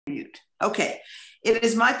mute. Okay. It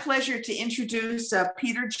is my pleasure to introduce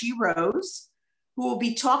Peter G. Rose, who will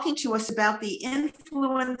be talking to us about the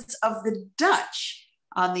influence of the Dutch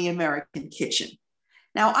on the American kitchen.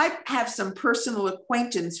 Now, I have some personal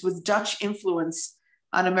acquaintance with Dutch influence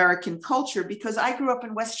on American culture because I grew up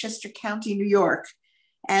in Westchester County, New York,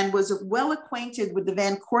 and was well acquainted with the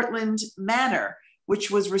Van Cortlandt Manor,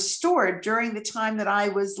 which was restored during the time that I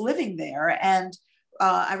was living there. And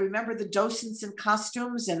I remember the docents in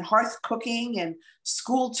costumes and hearth cooking and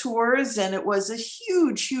school tours. And it was a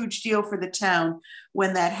huge, huge deal for the town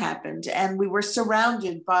when that happened. And we were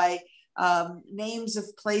surrounded by names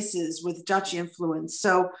of places with Dutch influence.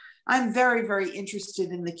 So I'm very, very interested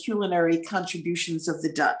in the culinary contributions of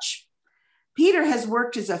the Dutch. Peter has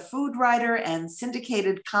worked as a food writer and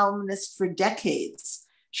syndicated columnist for decades.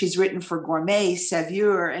 She's written for Gourmet,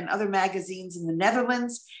 Saveur, and other magazines in the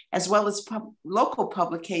Netherlands, as well as local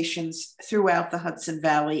publications throughout the Hudson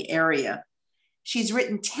Valley area. She's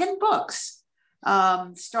written 10 books,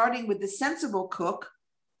 starting with The Sensible Cook,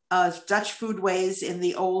 Dutch Foodways in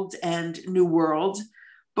the Old and New World,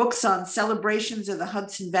 books on celebrations of the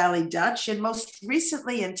Hudson Valley Dutch, and most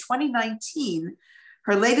recently in 2019,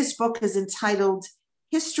 her latest book is entitled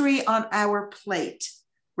History on Our Plate,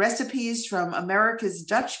 Recipes from America's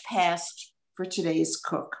Dutch Past for Today's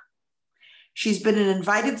Cook. She's been an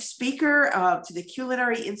invited speaker to the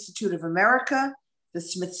Culinary Institute of America, the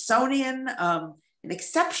Smithsonian, an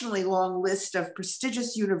exceptionally long list of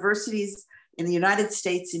prestigious universities in the United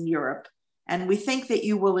States and Europe. And we think that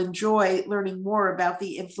you will enjoy learning more about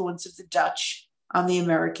the influence of the Dutch on the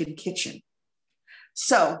American kitchen.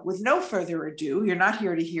 So with no further ado, you're not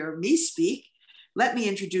here to hear me speak. Let me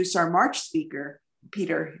introduce our March speaker,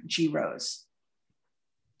 Peter G. Rose.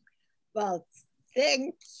 Well,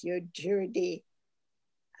 thank you, Judy.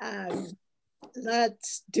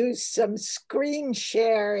 Let's do some screen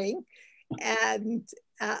sharing and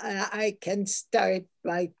I can start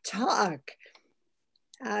my talk.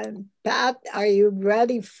 Pat, are you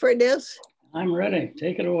ready for this? I'm ready.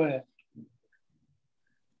 Take it away.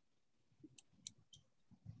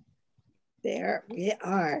 There we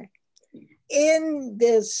are. In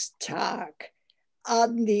this talk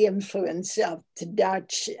on the influence of the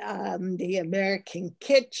Dutch on the American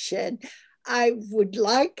kitchen, I would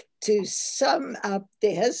like to sum up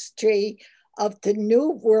the history of the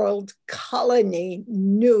New World colony,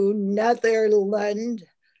 New Netherland,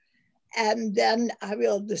 and then I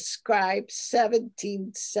will describe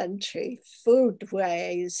 17th century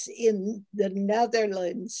foodways in the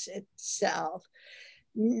Netherlands itself.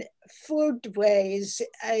 Foodways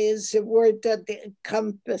is a word that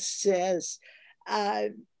encompasses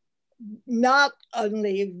not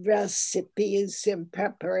only recipes and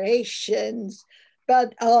preparations,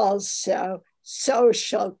 but also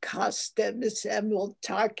social customs, and we'll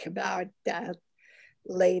talk about that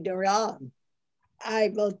later on.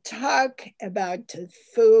 I will talk about the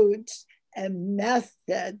foods and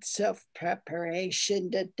methods of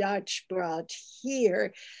preparation the Dutch brought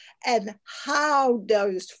here and how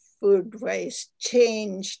those foodways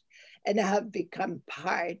changed and have become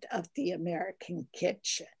part of the American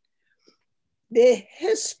kitchen. The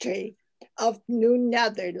history of New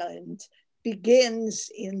Netherlands begins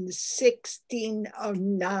in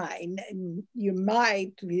 1609, and you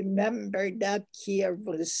might remember that year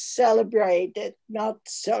was celebrated not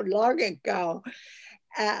so long ago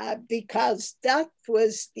because that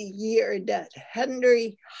was the year that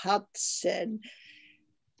Henry Hudson,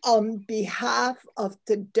 on behalf of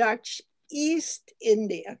the Dutch East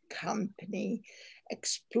India Company,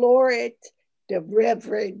 explored the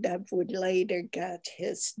river that would later get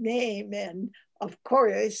his name, and of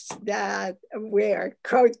course that where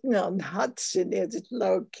Croton-on-Hudson is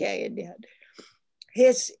located.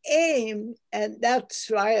 His aim, and that's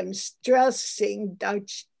why I'm stressing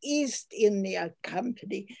Dutch East India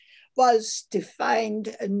Company, was to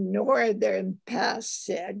find a northern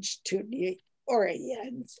passage to the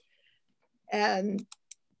Orient. And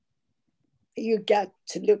you get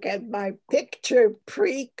to look at my picture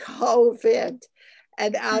pre-COVID.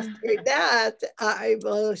 And after that, I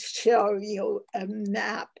will show you a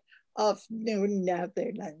map of New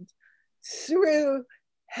Netherlands. Through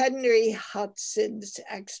Henry Hudson's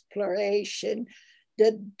exploration,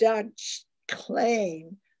 the Dutch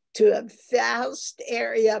claim to a vast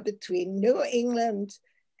area between New England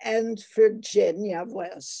and Virginia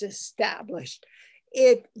was established.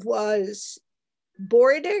 It was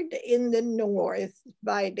bordered in the north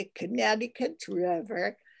by the Connecticut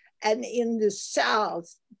River and in the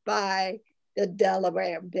south by the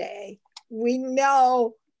Delaware Bay. We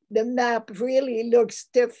know the map really looks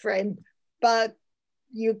different, but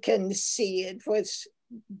you can see it was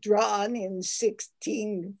drawn in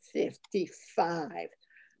 1655.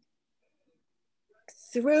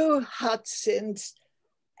 Through Hudson's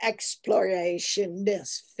exploration,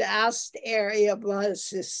 this vast area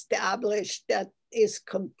was established that is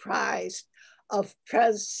comprised of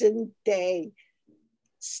present-day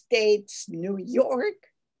states, New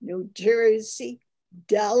York, New Jersey,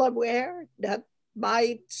 Delaware, that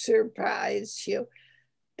might surprise you,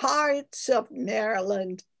 parts of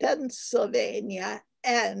Maryland, Pennsylvania,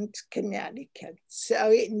 and Connecticut.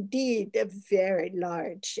 So indeed, a very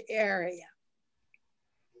large area.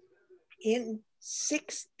 In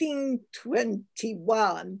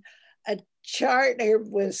 1621, a charter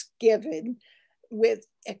was given with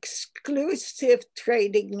exclusive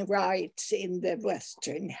trading rights in the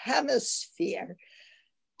Western Hemisphere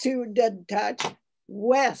to the Dutch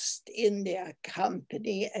West India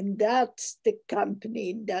Company, and that's the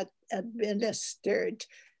company that administered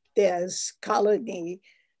this colony,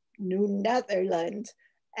 New Netherland,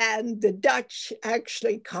 and the Dutch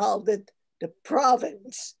actually called it the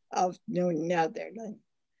province of New Netherland.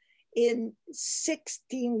 In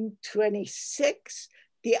 1626,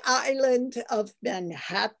 the island of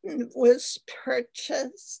Manhattan was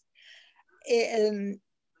purchased.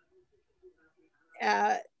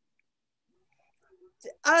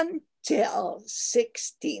 Until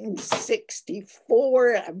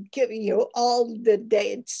 1664, I'm giving you all the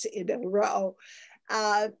dates in a row,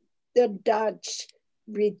 the Dutch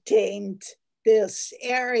retained this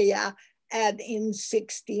area, and in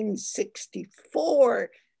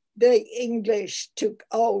 1664, the English took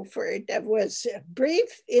over. There was a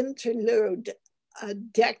brief interlude a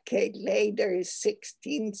decade later,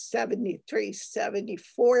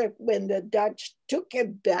 1673-74, when the Dutch took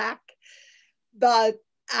it back. But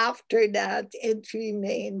after that, it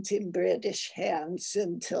remained in British hands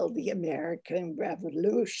until the American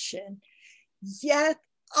Revolution. Yet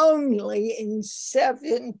only in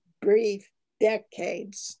 7 brief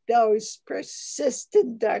decades, those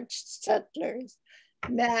persistent Dutch settlers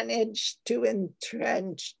managed to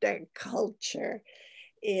entrench their culture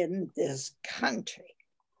in this country.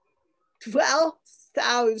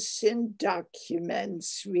 12,000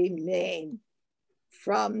 documents remain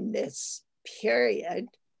from this period.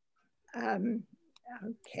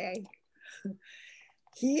 Okay.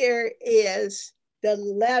 Here is the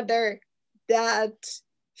letter that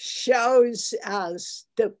shows us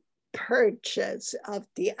the purchase of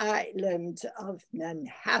the island of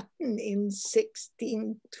Manhattan in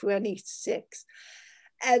 1626.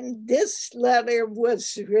 And this letter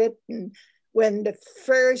was written when the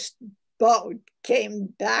first boat came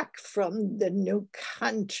back from the new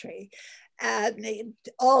country. And it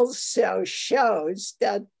also shows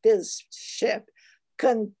that this ship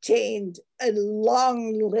contained a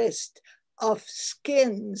long list of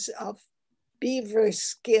skins, of beaver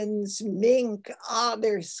skins, mink,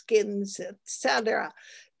 otter skins, etc.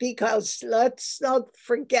 Because let's not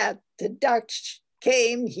forget, the Dutch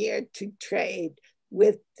came here to trade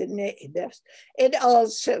with the natives. It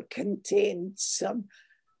also contained some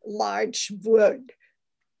large wood.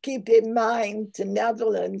 Keep in mind, the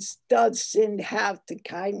Netherlands doesn't have the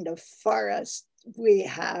kind of forest we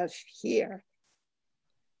have here.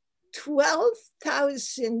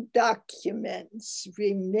 12,000 documents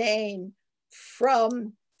remain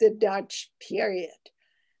from the Dutch period.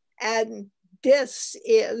 And this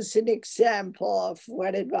is an example of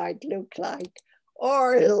what it might look like,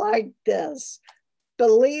 or like this.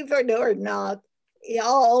 Believe it or not,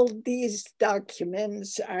 all these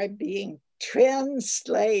documents are being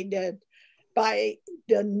translated by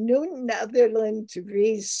the New Netherlands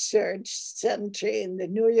Research Center in the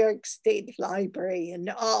New York State Library in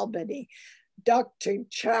Albany. Dr.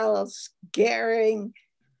 Charles Gehring,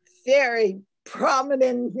 very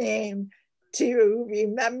prominent name to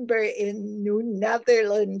remember in New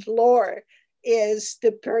Netherlands lore, is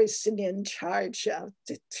the person in charge of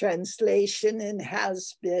the translation and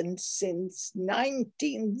has been since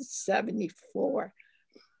 1974.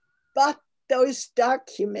 But those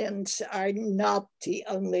documents are not the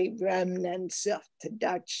only remnants of the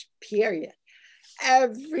Dutch period.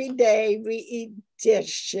 Every day we eat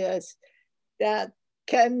dishes that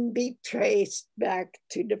can be traced back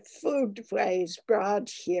to the foodways brought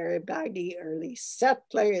here by the early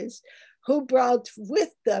settlers, who brought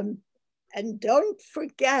with them, and don't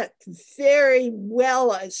forget, very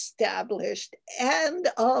well established and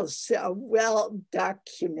also well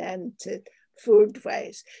documented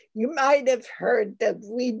foodways. You might have heard that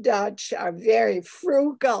we Dutch are very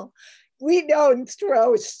frugal. We don't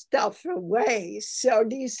throw stuff away. So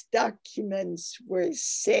these documents were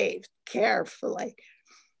saved carefully.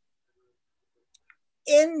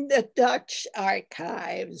 In the Dutch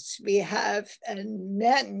archives, we have a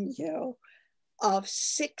menu of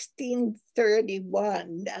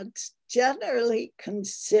 1631 that's generally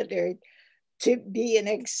considered to be an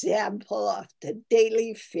example of the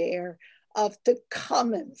daily fare of the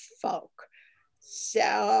common folk.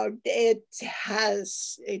 So it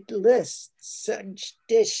lists such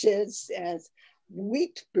dishes as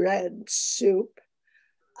wheat bread soup,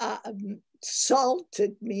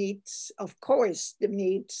 salted meats. Of course, the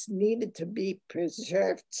meats needed to be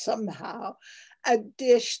preserved somehow. A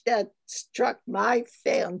dish that struck my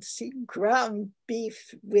fancy, ground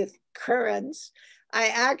beef with currants. I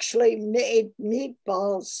actually made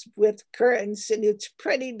meatballs with currants, and it's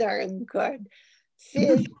pretty darn good.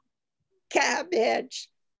 Fish, cabbage,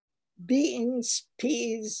 beans,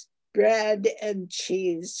 peas, bread, and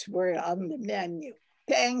cheese were on the menu.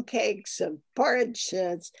 Pancakes and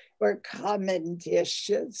porridges were common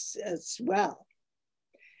dishes as well.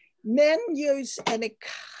 Menus and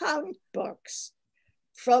account books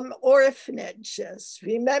from orphanages.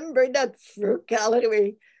 Remember that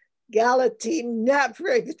frugality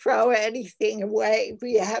never throw anything away.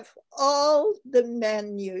 We have all the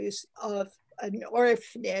menus of an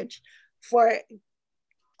orphanage for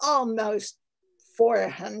almost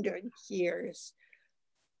 400 years.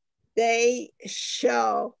 They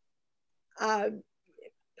show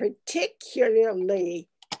particularly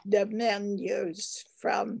the menus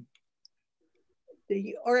from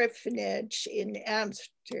the orphanage in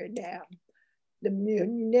Amsterdam, the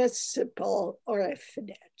municipal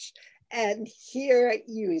orphanage. And here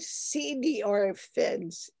you see the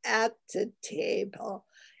orphans at the table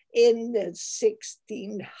in the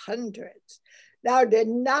 1600s. Now, the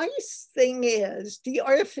nice thing is the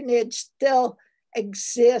orphanage still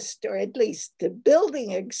exists, or at least the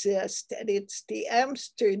building exists, and it's the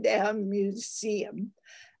Amsterdam Museum.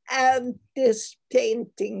 And this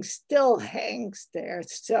painting still hangs there.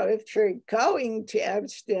 So if you're going to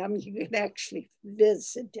Amsterdam, you can actually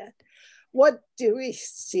visit it. What do we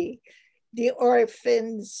see? The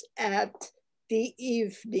orphans at the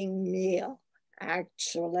evening meal,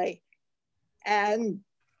 actually. And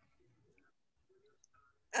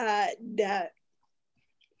the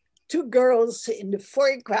two girls in the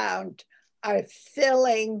foreground are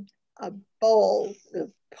filling a bowl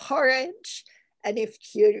of porridge. And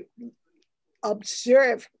if you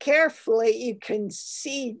observe carefully, you can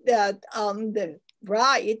see that on the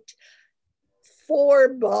right,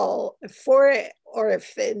 four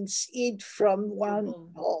orphans eat from one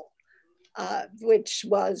bowl, which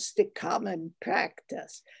was the common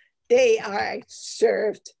practice. They are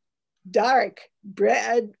served dark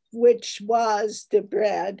bread, which was the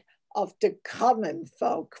bread of the common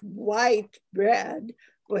folk. White bread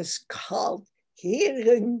was called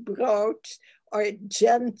herenbrood, or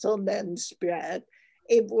gentleman's bread.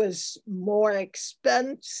 It was more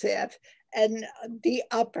expensive, and the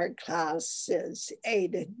upper classes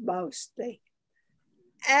ate it mostly.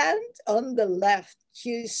 And on the left,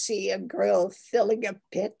 you see a girl filling a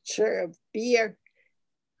pitcher of beer.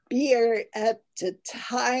 Beer at the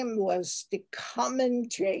time was the common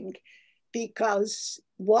drink because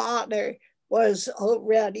water was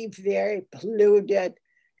already very polluted.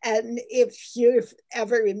 And if you've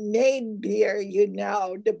ever made beer, you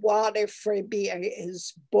know the water for beer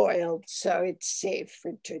is boiled, so it's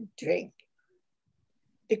safer to drink.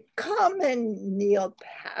 The common meal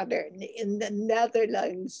pattern in the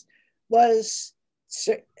Netherlands was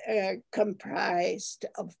comprised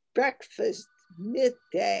of breakfast,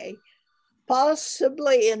 midday,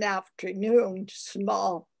 possibly an afternoon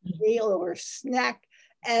small meal or snack,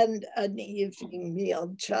 and an evening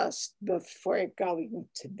meal just before going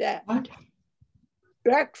to bed. What?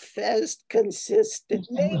 Breakfast consisted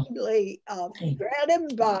mainly of bread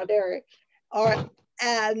and butter,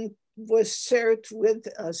 and was served with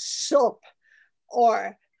a soup,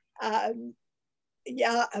 or a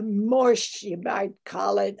mush, you might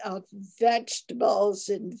call it, of vegetables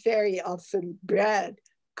and very often bread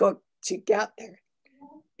cooked together.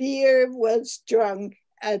 Beer was drunk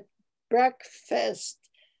at breakfast,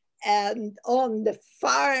 and on the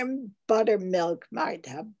farm, buttermilk might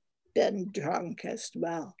have been drunk as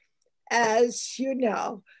well. As you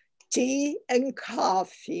know, tea and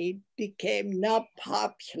coffee became not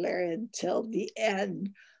popular until the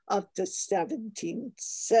end of the 17th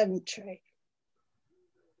century.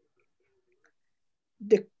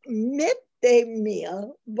 The midday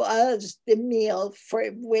meal was the meal for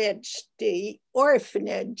which the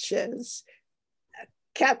orphanages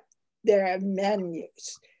kept their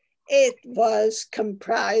menus. It was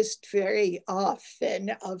comprised very often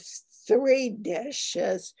of three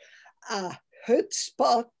dishes: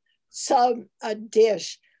 hutspak, a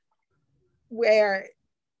dish where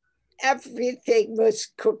everything was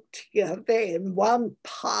cooked together in one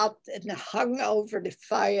pot and hung over the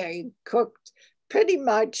fire and cooked pretty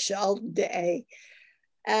much all day.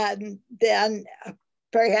 And then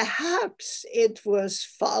perhaps it was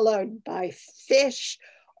followed by fish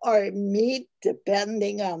or meat,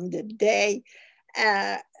 depending on the day,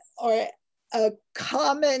 or a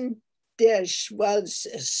common dish was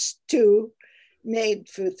a stew made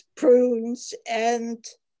with prunes and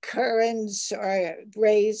currants or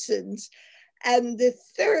raisins. And the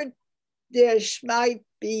third dish might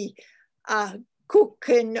be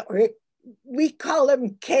cooking, or we call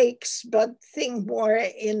them cakes, but think more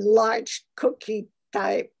in large cookie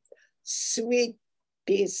type sweet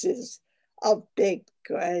pieces of baked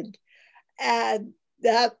good. And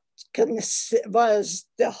that was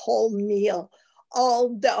the whole meal.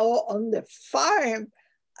 Although on the farm,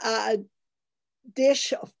 a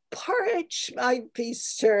dish of porridge might be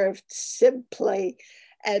served simply,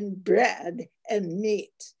 and bread and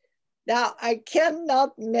meat. Now, I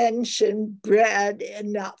cannot mention bread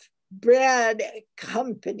enough. Bread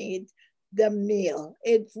accompanied the meal.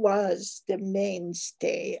 It was the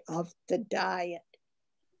mainstay of the diet.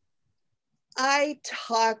 I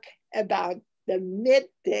talk about the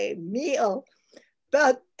midday meal,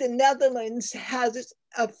 but the Netherlands has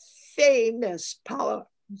a famous poet.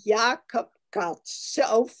 Jacob got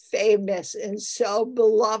so famous and so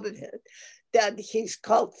beloved that he's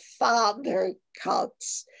called Father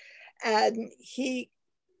Cats. And he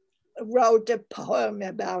wrote a poem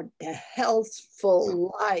about the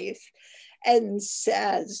healthful life and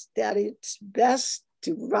says that it's best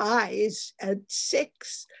to rise at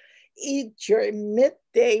 6, eat your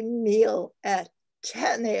midday meal at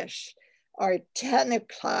 10ish or 10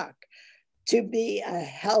 o'clock to be a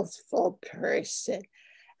healthful person.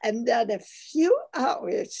 And then a few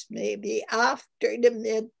hours maybe after the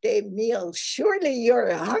midday meal, surely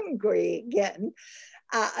you're hungry again.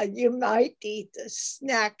 You might eat a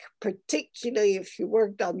snack, particularly if you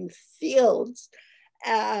worked on the fields,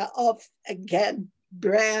 of, again,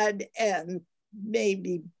 bread and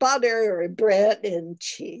maybe butter or bread and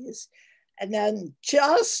cheese. And then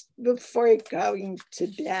just before going to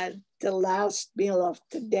bed, the last meal of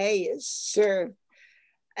the day is served.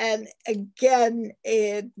 And again,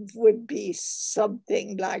 it would be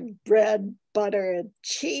something like bread, butter, and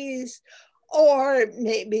cheese, or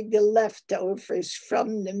maybe the leftovers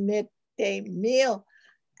from the midday meal.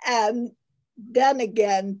 And then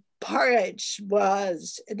again, porridge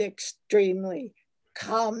was an extremely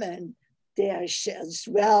common dish as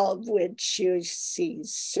well, which you see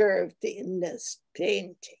served in this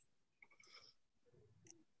painting.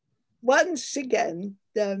 Once again,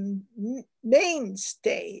 the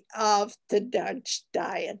mainstay of the Dutch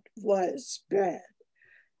diet was bread.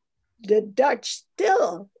 The Dutch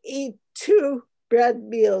still eat 2 bread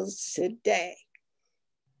meals a day.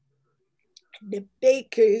 The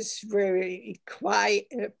bakers were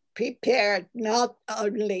prepared not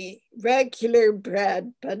only regular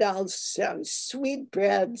bread, but also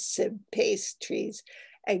sweetbreads and pastries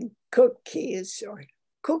and cookies, or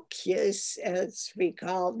koekjes as we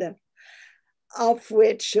call them, of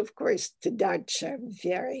which, of course, the Dutch are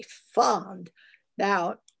very fond.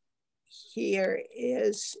 Now, here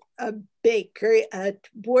is a baker at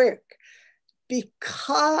work.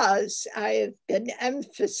 Because I have been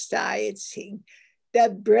emphasizing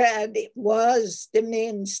that bread was the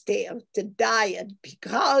mainstay of the diet,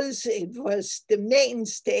 because it was the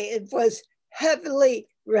mainstay, it was heavily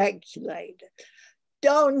regulated.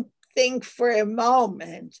 Don't think for a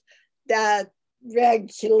moment that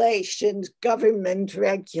regulations, government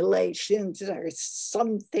regulations, are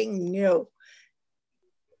something new.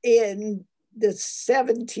 In the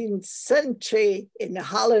 17th century in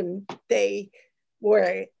Holland, the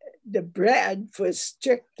bread was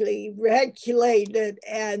strictly regulated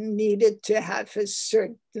and needed to have a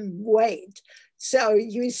certain weight. So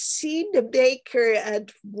you see the baker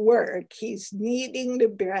at work, he's kneading the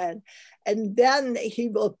bread, and then he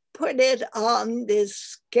will put it on this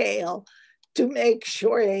scale to make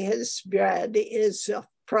sure his bread is of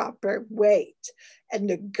proper weight. And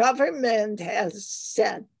the government has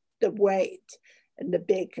set the weight, and the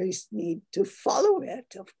bakers need to follow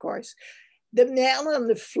it, of course. The man on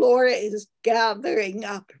the floor is gathering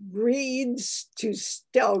up reeds to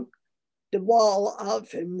stoke the wall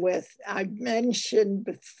oven with. I mentioned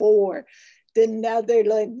before, the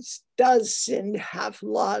Netherlands doesn't have a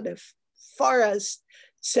lot of forest,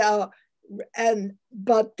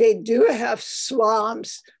 but they do have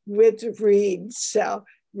swamps with reeds, so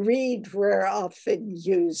reed were often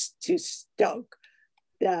used to stoke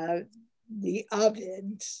the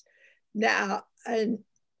ovens. Now,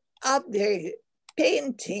 another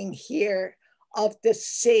painting here of the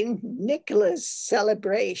St. Nicholas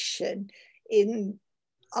celebration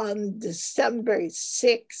on December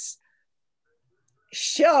 6th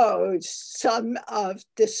shows some of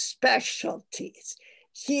the specialties.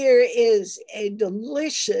 Here is a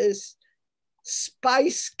delicious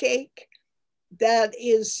spice cake that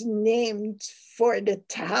is named for the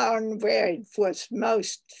town where it was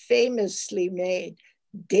most famously made,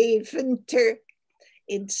 Deventer.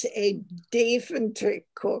 It's a Deventer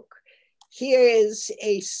cook. Here is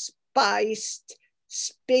a spiced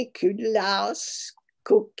speculaas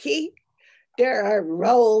cookie. There are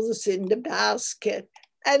rolls in the basket,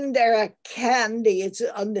 and there are candies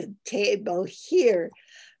on the table here.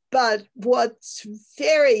 But what's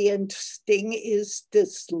very interesting is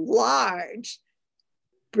this large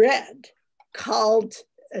bread called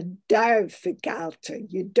a darfegalter.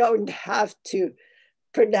 You don't have to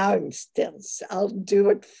pronounce this. I'll do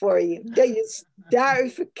it for you. These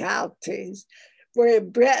darfegalters were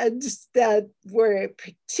breads that were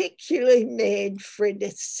particularly made for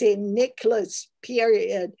the St. Nicholas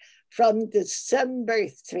period from December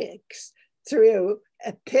 6th through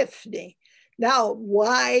Epiphany. Now,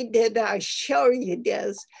 why did I show you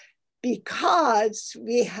this? Because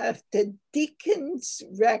we have the Deacon's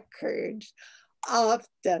record of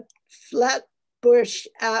the Flatbush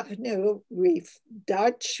Avenue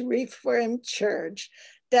Dutch Reformed Church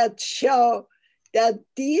that show that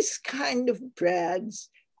these kind of breads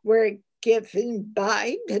were given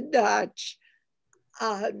by the Dutch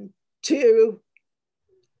to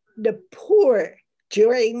the poor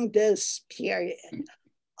during this period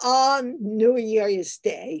on New Year's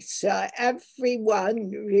Day. So everyone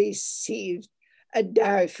received a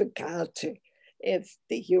darfegalter if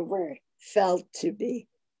you were felt to be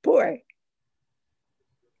poor.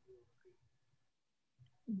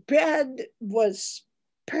 Bread was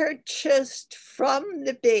purchased from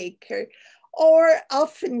the baker, or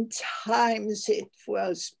oftentimes it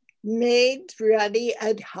was made ready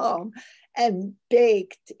at home and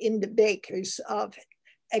baked in the baker's oven.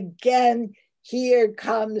 Again, here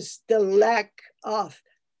comes the lack of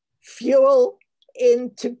fuel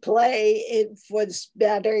into play. It was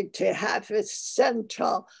better to have a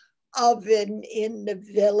central oven in the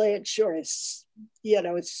village, or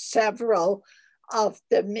several of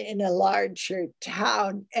them in a larger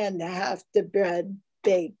town, and have the bread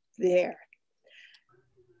baked there.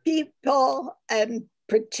 People, and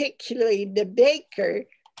particularly the baker,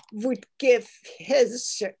 would give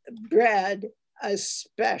his bread a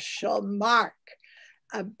special mark,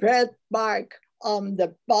 a bread mark on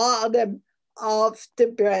the bottom of the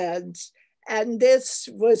breads. And this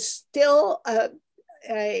was still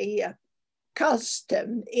a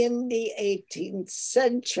custom in the 18th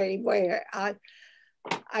century, where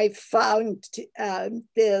I found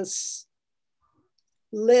this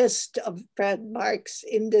list of bread marks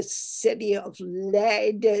in the city of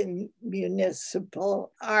Leiden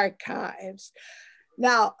Municipal Archives.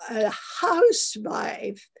 Now, a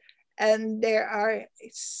housewife, and there are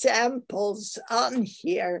samples on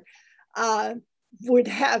here, would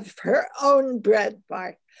have her own bread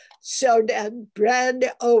mark, so that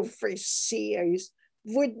bread overseers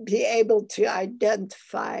would be able to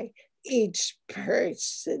identify each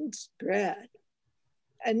person's bread.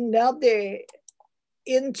 Another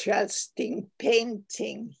interesting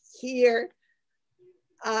painting here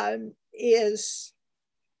is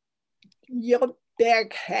Job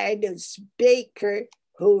Bergheiden's baker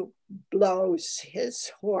who blows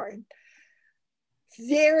his horn.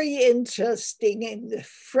 Very interesting. In the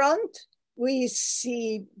front, we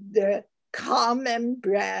see the common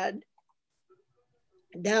bread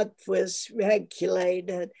that was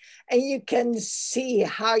regulated, and you can see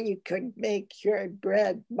how you could make your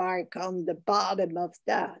bread mark on the bottom of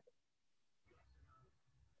that.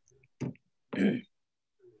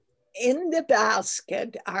 In the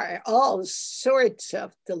basket are all sorts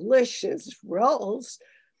of delicious rolls,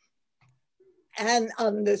 and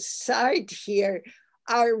on the side here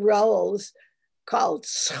are rolls called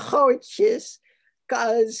schootjes,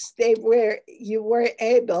 because you were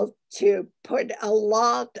able to put a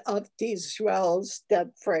lot of these rolls that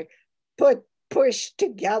were pushed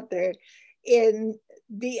together in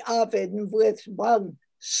the oven with one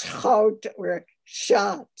schoot or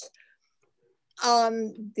shot.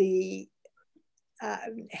 On the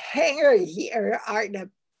hanger here are the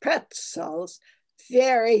pretzels,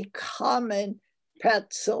 very common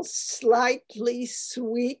pretzels, slightly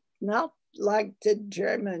sweet, not like the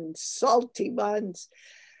German salty ones.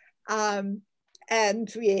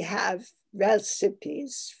 And we have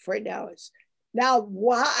recipes for those. Now,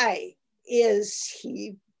 why is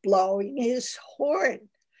he blowing his horn.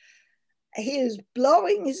 He is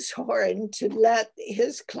blowing his horn to let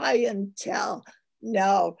his clientele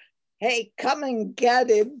know, hey, come and get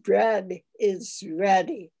it, bread is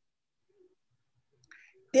ready.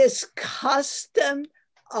 This custom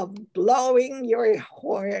of blowing your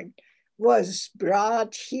horn was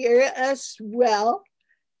brought here as well.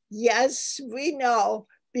 Yes, we know,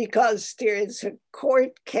 because there is a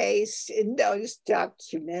court case in those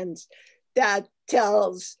documents that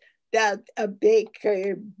tells that a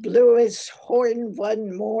baker blew his horn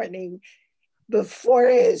one morning before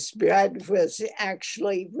his bread was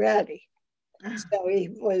actually ready. So he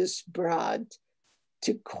was brought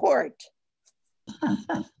to court.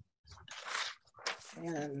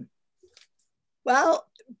 And, well,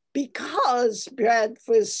 because bread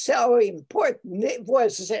was so important, it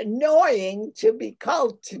was annoying to be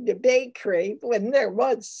called to the bakery when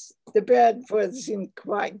the bread wasn't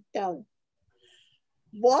quite done.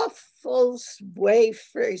 Waffles,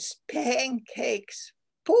 wafers, pancakes,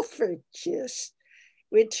 puffertjes,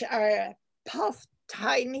 which are a puffed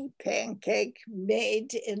tiny pancake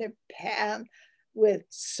made in a pan with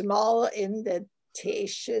small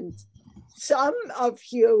indentations. Some of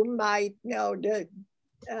you might know the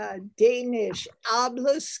Danish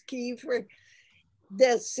ableskiver.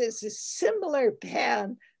 This is a similar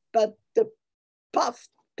pan, but the puffed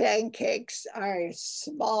pancakes are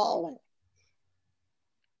smaller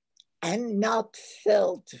and not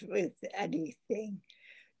filled with anything.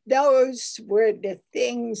 Those were the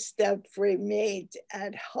things that were made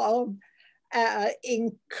at home,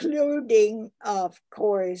 including, of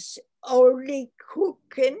course, only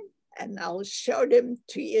kuchen, and I'll show them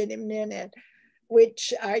to you in a minute,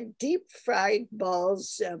 which are deep fried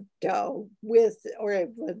balls of dough with or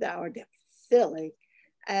without filling.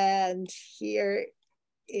 And here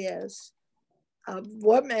is a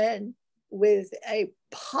woman with a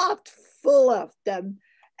pot full of them.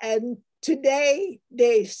 And today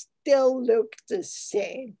they still look the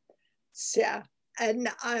same. So, and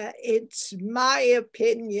it's my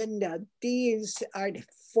opinion that these are the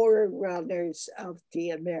forerunners of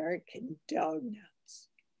the American donuts.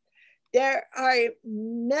 There are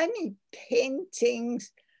many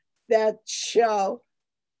paintings that show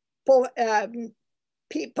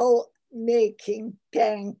people making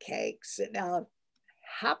pancakes, and I'll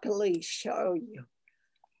happily show you.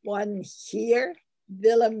 One here,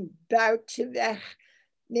 Willem Buitenweg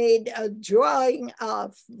made a drawing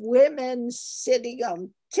of women sitting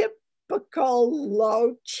on typical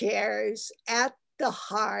low chairs at the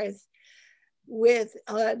hearth with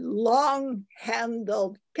a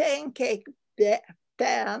long-handled pancake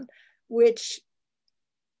pan, which,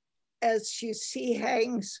 as you see,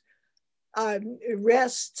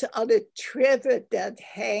 rests on a trivet that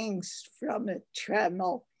hangs from a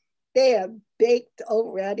Dremel. They have baked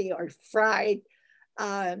already or fried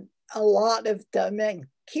a lot of them and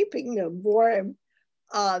keeping them warm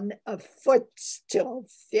on a footstool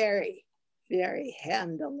very, very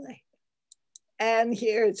handily. And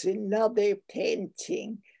here's another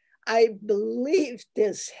painting. I believe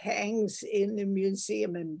this hangs in the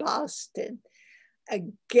museum in Boston.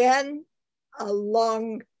 Again, a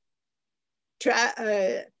long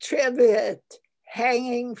trivet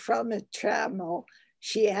hanging from a Dremel.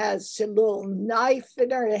 She has a little knife in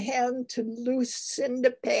her hand to loosen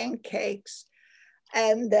the pancakes,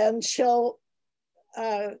 and then she'll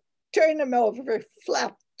turn them over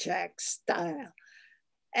flapjack style.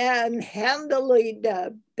 And handily,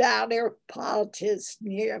 the batter pot is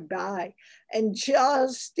nearby. And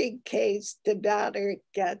just in case the batter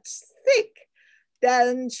gets thick,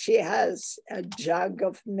 then she has a jug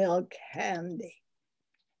of milk handy.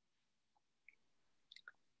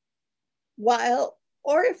 While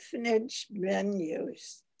orphanage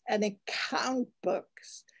menus and account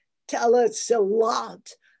books tell us a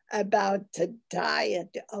lot about the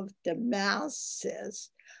diet of the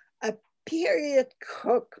masses, a period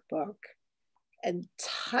cookbook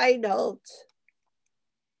entitled,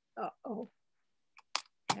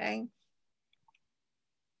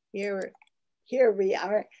 here we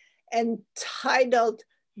are, entitled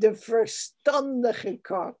The Verstandige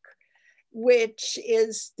Kok, which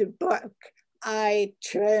is the book I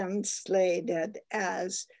translated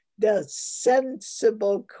as The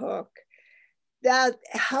Sensible Cook. That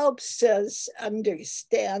helps us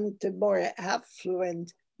understand the more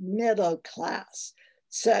affluent middle class,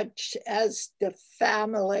 such as the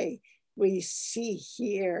family we see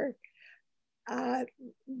here,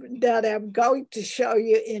 that I'm going to show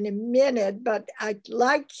you in a minute, but I'd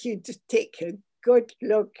like you to take a good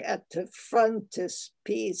look at the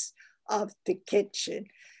frontispiece of the kitchen.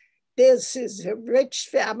 This is a rich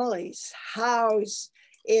family's house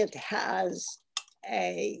It has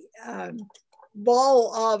a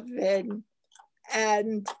ball oven,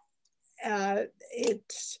 and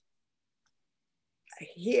it's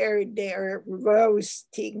here they're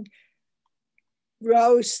roasting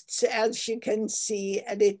roasts, as you can see,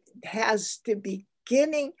 and it has the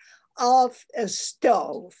beginning of a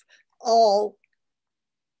stove, all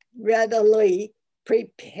readily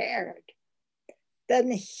prepared.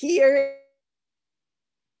 Then here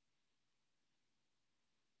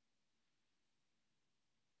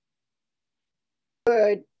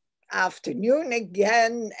good afternoon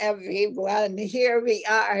again, everyone. Here we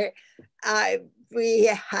are. We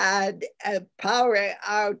had a power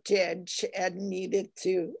outage and needed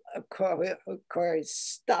to, of course,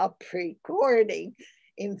 stop recording.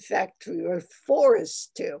 In fact, we were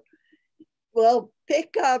forced to. We'll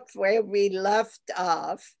pick up where we left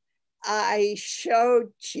off. I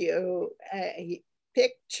showed you a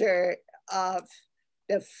picture of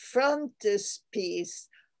the frontispiece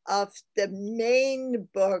of the main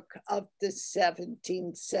book of the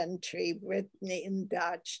 17th century, written in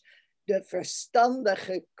Dutch, De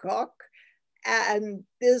Verstandige Kok. And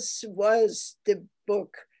this was the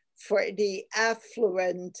book for the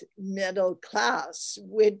affluent middle class,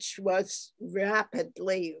 which was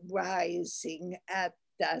rapidly rising at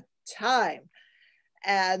that time.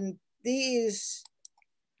 And these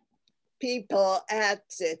people at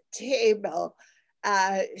the table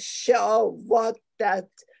show what that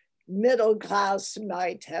middle class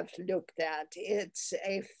might have looked at. It's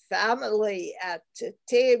a family at the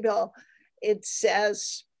table. It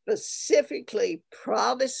says specifically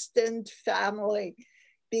Protestant family,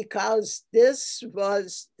 because this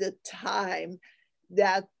was the time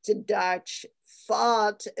that the Dutch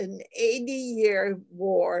fought an 80-year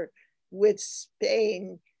war with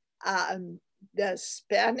Spain. The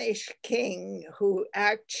Spanish king, who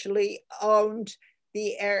actually owned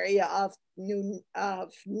the area of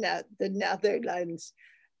the Netherlands,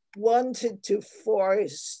 wanted to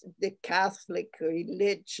force the Catholic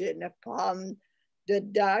religion upon the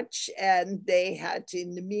Dutch, and they had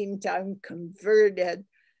in the meantime converted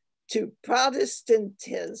to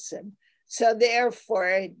Protestantism. So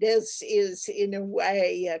therefore, this is in a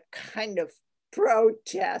way a kind of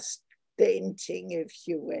protest painting, if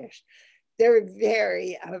you wish. They're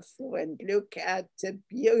very affluent. Look at the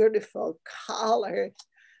beautiful colors,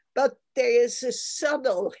 but there is a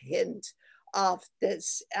subtle hint of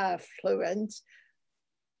this affluence.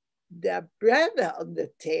 The bread on the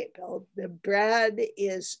table, the bread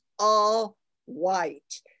is all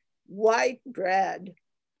white. White bread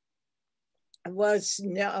was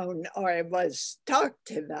known or was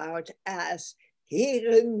talked about as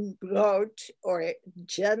herenbrood, or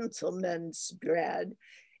gentleman's bread.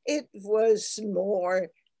 It was more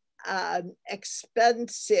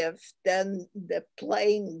expensive than the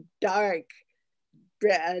plain dark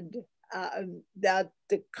bread that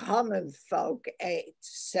the common folk ate.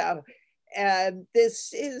 So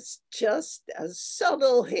this is just a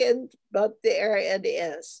subtle hint, but there it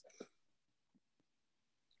is.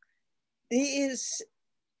 These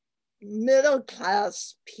middle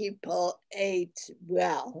class people ate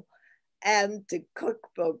well, and the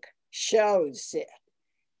cookbook shows it.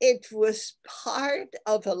 It was part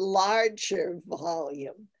of a larger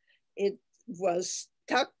volume. It was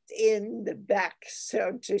tucked in the back,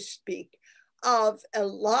 so to speak, of a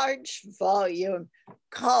large volume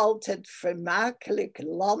called Het Vermakelijk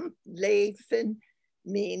Landleven,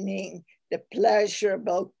 meaning the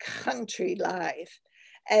pleasurable country life.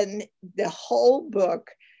 And the whole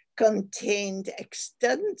book contained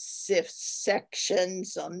extensive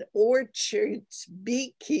sections on orchards,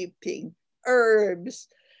 beekeeping, herbs,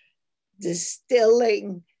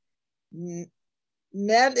 distilling,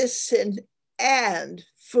 medicine, and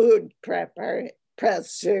food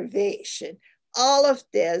preservation. All of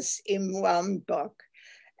this in one book.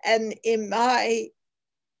 And in my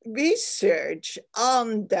research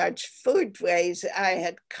on Dutch foodways, I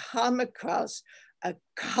had come across a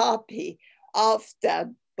copy of that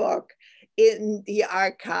book in the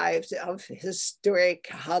archives of historic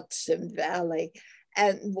Hudson Valley,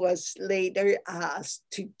 and was later asked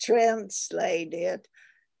to translate it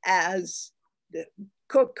as the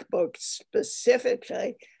cookbook,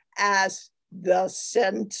 specifically as The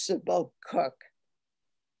Sensible Cook.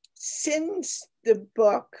 Since the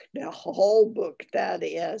book, the whole book that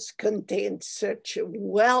is, contains such a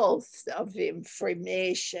wealth of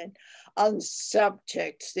information on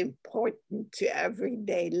subjects important to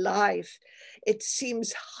everyday life, it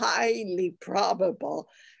seems highly probable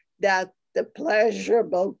that the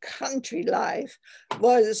pleasurable country life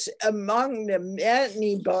was among the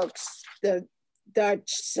many books the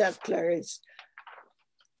Dutch settlers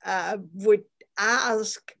would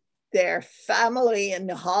ask their family in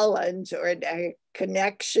Holland or their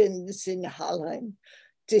connections in Holland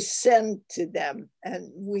to send to them. And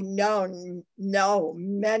we know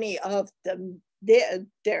many of them did.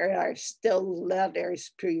 There are still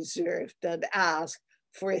letters preserved that ask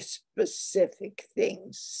for specific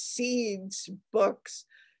things: seeds, books,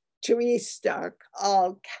 tree stock,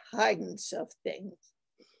 all kinds of things.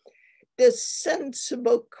 The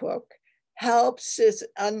sensible cook helps us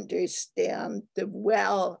understand the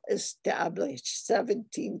well-established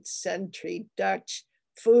 17th century Dutch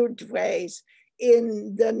foodways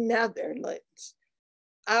in the Netherlands.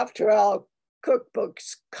 After all,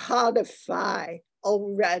 cookbooks codify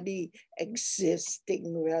already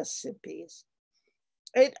existing recipes.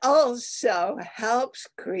 It also helps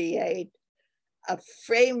create a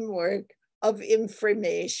framework of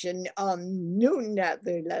information on New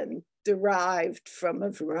Netherlands derived from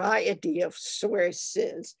a variety of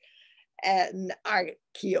sources and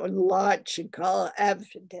archaeological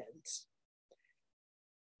evidence.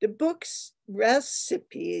 The book's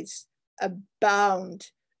recipes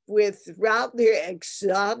abound with rather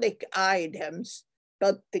exotic items,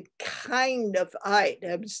 but the kind of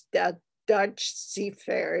items that Dutch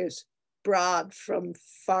seafarers brought from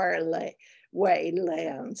faraway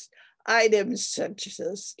lands. Items such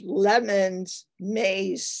as lemons,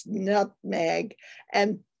 mace, nutmeg,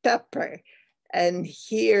 and pepper. And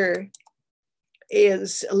here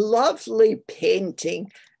is a lovely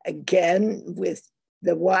painting, again with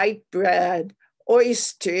the white bread,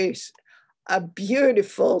 oysters, a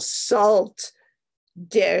beautiful salt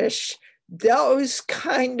dish. Those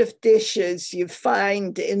kind of dishes you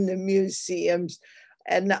find in the museums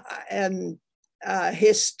and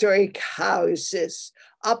historic houses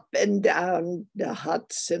up and down the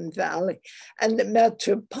Hudson Valley. And the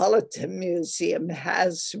Metropolitan Museum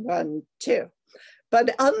has one too.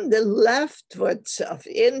 But on the left, what's of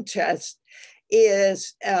interest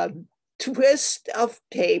is a twist of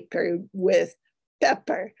paper with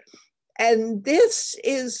pepper. And this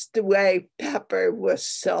is the way pepper was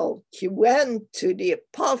sold. You went to the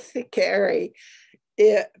apothecary,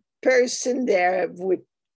 the person there would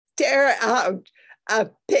tear out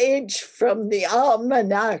a page from the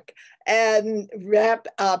almanac and wrap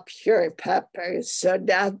up your pepper. So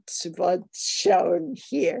that's what's shown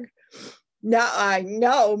here. Now, I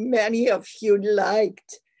know many of you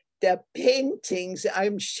liked the paintings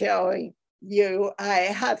I'm showing you.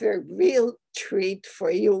 I have a real treat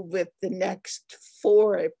for you with the next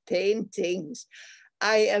 4 paintings.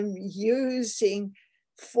 I am using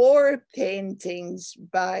 4 paintings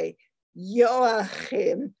by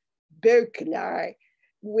Joachim Beukelaar,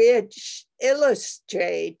 which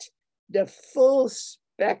illustrate the full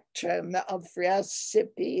spectrum of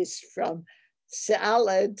recipes from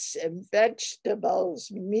salads and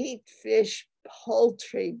vegetables, meat, fish,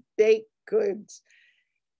 poultry, baked goods,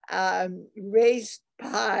 raised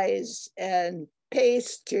pies, and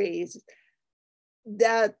pastries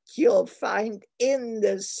that you'll find in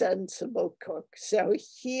the Sensible Cook. So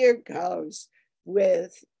here goes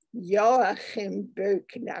with Joachim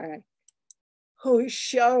Beukelaar, who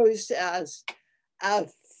shows us a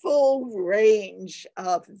full range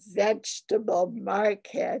of vegetable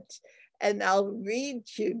markets. And I'll read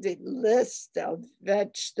you the list of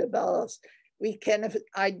vegetables. We can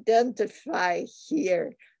identify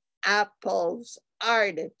here apples,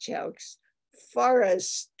 artichokes,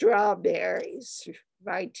 forest strawberries,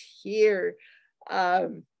 right here,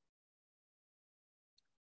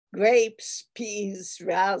 grapes, peas,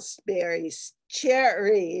 raspberries,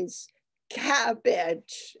 cherries,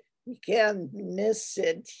 cabbage, you can't miss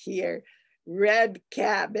it here, red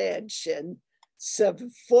cabbage and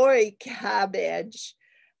Savoy cabbage,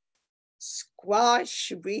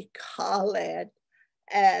 squash, we call it,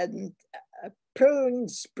 and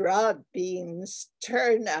prunes, broad beans,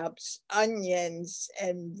 turnips, onions,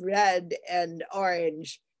 and red and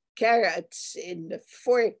orange carrots in the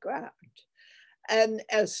foreground. An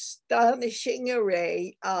astonishing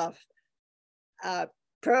array of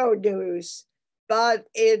produce, but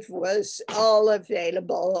it was all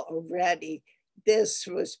available already. This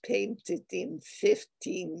was painted in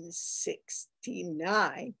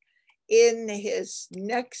 1569. In his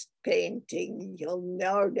next painting, you'll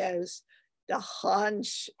notice the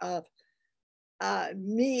haunch of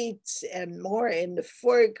meats and more in the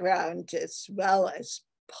foreground, as well as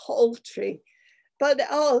poultry, but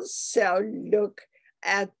also look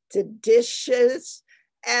at the dishes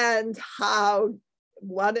and how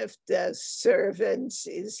one of the servants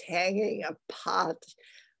is hanging a pot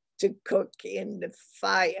to cook in the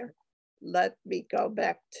fire. Let me go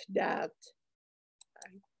back to that. I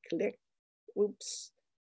click, oops,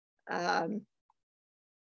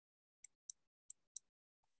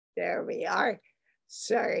 There we are.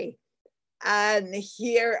 Sorry. And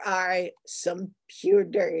here are some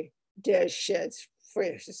pewter dishes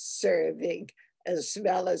for serving, as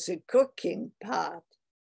well as a cooking pot.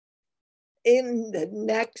 In the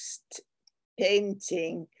next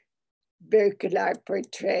painting, Berkeley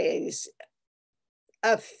portrays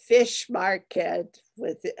a fish market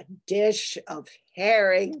with a dish of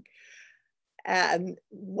herring. And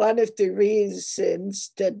one of the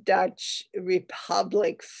reasons the Dutch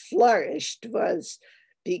Republic flourished was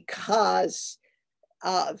because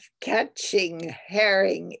of catching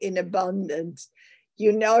herring in abundance.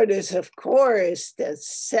 You notice, of course, the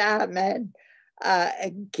salmon,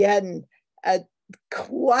 again,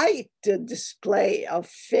 quite a display of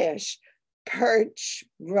fish: perch,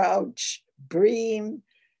 roach, bream,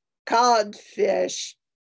 codfish,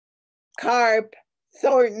 carp,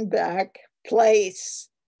 thornback, plaice,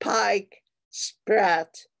 pike,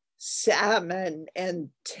 sprat, salmon, and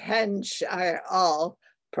tench are all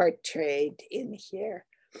portrayed in here.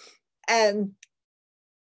 And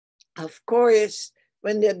of course,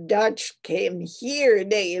 when the Dutch came here,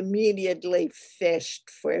 they immediately fished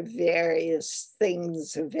for various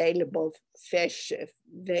things available, fish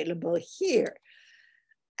available here.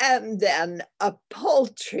 And then a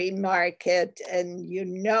poultry market, and you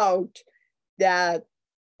note that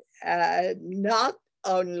not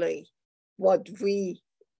only what we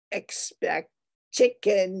expect,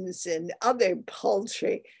 chickens and other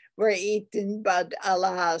poultry were eaten, but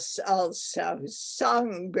alas, also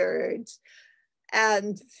songbirds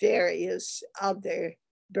and various other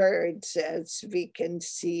birds, as we can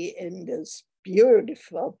see in this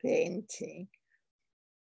beautiful painting.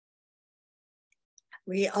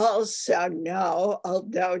 We also know,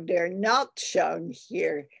 although they're not shown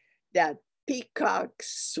here, that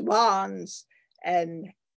peacocks, swans,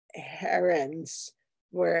 and herons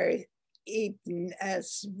were eaten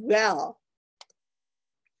as well.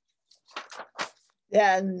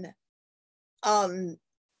 Then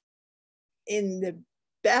in the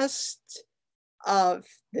best of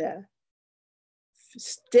the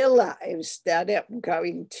still lives that I'm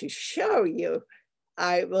going to show you,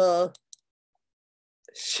 I will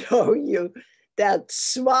show you that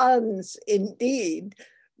swans indeed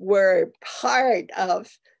were part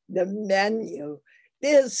of the menu.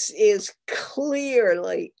 This is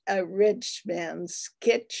clearly a rich man's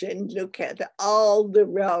kitchen. Look at all the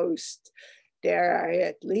roast. There are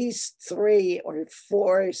at least 3 or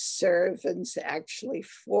 4 servants, actually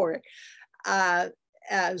 4,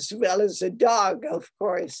 as well as a dog, of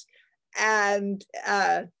course. And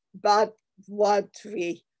but what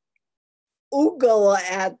we oogle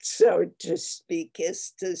at, so to speak,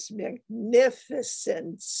 is this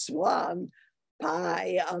magnificent swan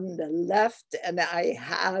pie on the left, and I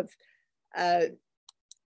have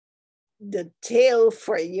the tail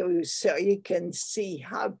for you so you can see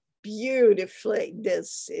how beautifully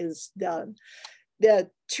this is done.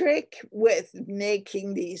 The trick with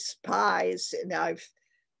making these pies, and I've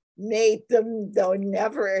made them, though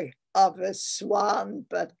never of a swan,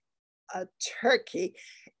 but a turkey,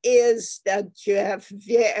 is that you have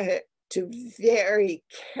to very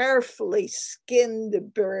carefully skin the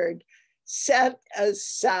bird, set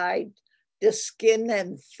aside the skin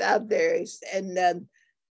and feathers, and then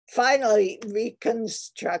finally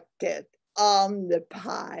reconstruct it on the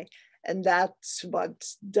pie. And that's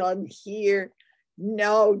what's done here.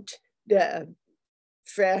 Note the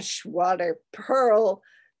freshwater pearl,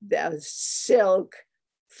 the silk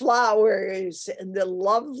flowers, and the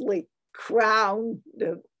lovely crown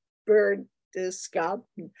the bird has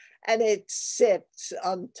gotten, and it sits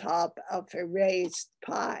on top of a raised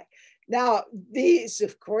pie. Now, these,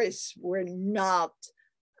 of course, were not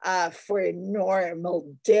for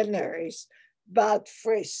normal dinners, but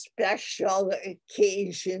for special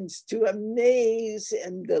occasions to amaze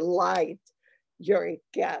and delight your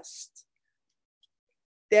guests.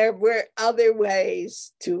 There were other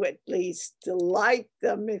ways to at least delight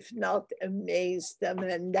them, if not amaze them,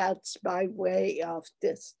 and that's by way of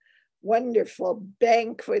this wonderful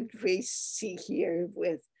banquet we see here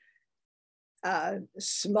with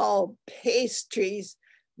small pastries.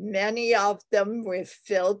 Many of them were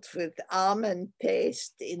filled with almond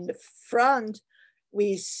paste. In the front,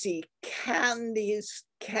 we see candies,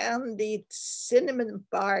 candied cinnamon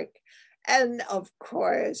bark, and of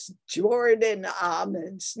course, Jordan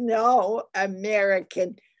almonds. No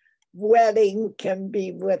American wedding can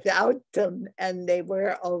be without them, and they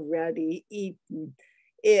were already eaten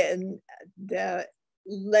in the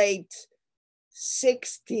late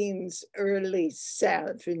 16th, early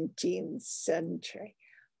 17th century.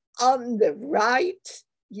 On the right,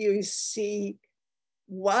 you see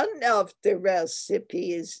one of the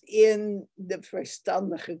recipes in the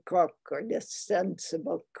verstandige kok, or the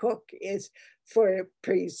sensible cook, is for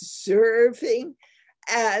preserving.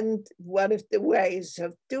 And one of the ways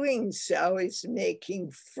of doing so is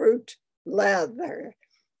making fruit leather.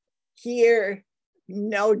 Here,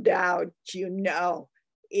 no doubt, you know,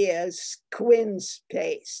 is quince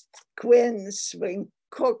paste. Quince, when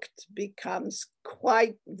cooked, becomes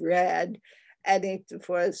quite red, and it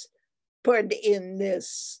was put in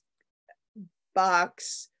this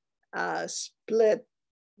box, split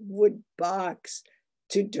wood box,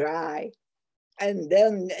 to dry. And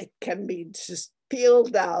then it can be just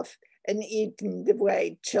peeled off and eaten the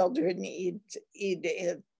way children eat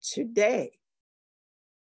it today.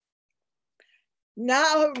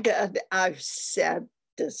 Now that I've set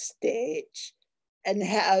the stage and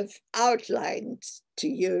have outlined to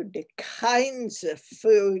you the kinds of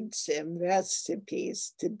foods and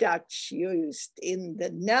recipes the Dutch used in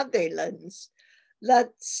the Netherlands,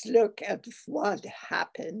 let's look at what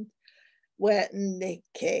happened when they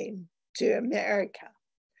came to America.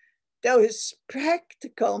 Those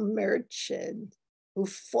practical merchants who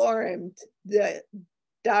formed the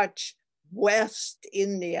Dutch West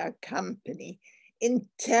India Company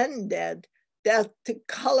intended that the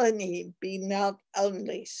colony be not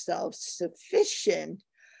only self-sufficient,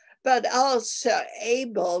 but also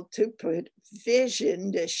able to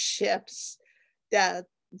provision the ships that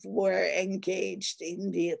were engaged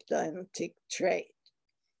in the Atlantic trade.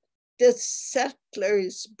 The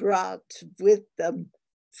settlers brought with them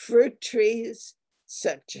fruit trees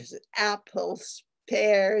such as apples,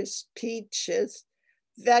 pears, peaches,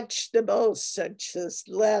 vegetables such as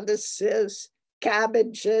lettuces,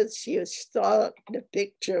 cabbages. You saw the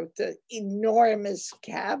picture of the enormous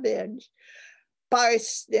cabbage,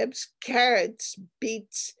 parsnips, carrots,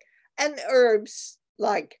 beets, and herbs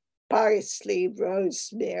like parsley,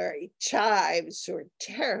 rosemary, chives, or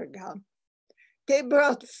tarragon. They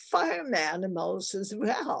brought farm animals as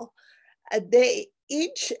well.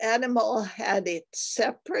 Each animal had its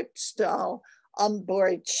separate stall on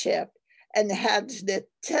board ship and had the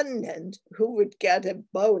attendant who would get a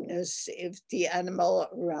bonus if the animal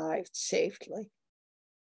arrived safely.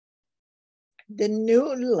 The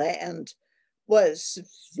new land was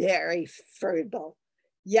very fertile.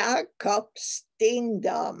 Jacob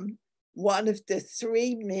Steendam, one of the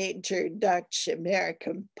three major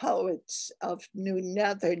Dutch-American poets of New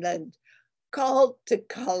Netherland, called the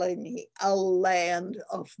colony a land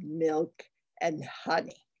of milk and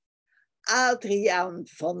honey. Adriaan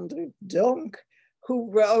van der Donck,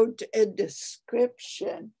 who wrote a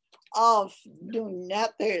description of New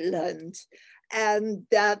Netherland, and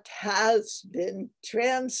that has been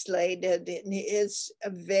translated and is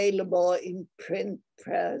available in print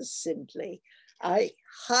presently. I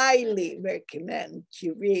highly recommend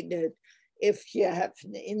you read it if you have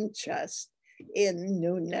an interest in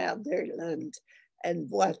New Netherland and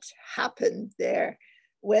what happened there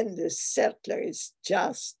when the settlers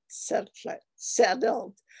just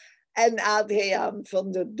settled. And Adriaan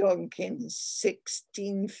van der Donck in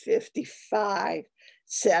 1655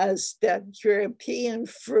 says that European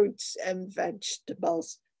fruits and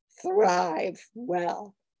vegetables thrive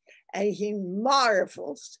well. And he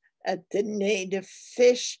marvels at the native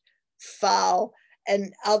fish, fowl,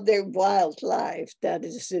 and other wildlife that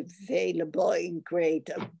is available in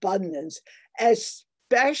great abundance.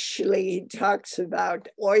 Especially, he talks about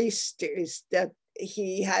oysters that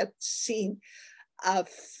he had seen a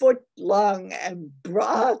foot long and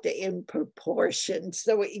broad in proportion.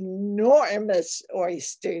 So enormous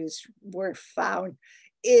oysters were found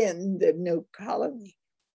in the new colony.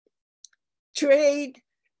 Trade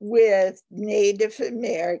with Native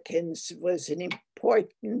Americans was an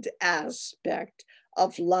important aspect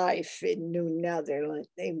of life in New Netherlands.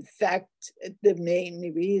 In fact, the main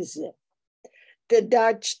reason. The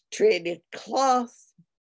Dutch traded cloth,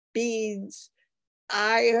 beads,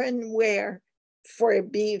 ironware for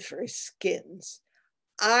beaver skins.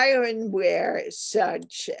 Ironware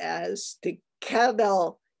such as the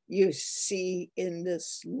kettle you see in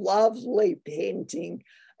this lovely painting,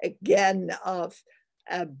 again, of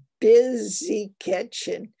a busy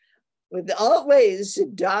kitchen with always a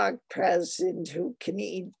dog present who can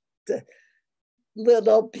eat the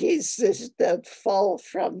little pieces that fall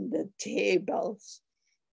from the tables.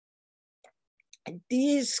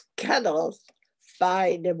 These kettles,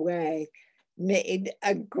 by the way, made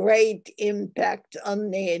a great impact on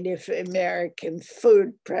Native American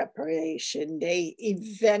food preparation. They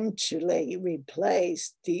eventually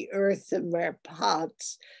replaced the earthenware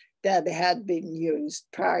pots that had been used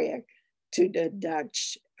prior to the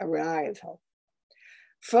Dutch arrival.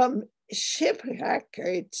 From ship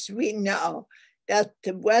records, we know that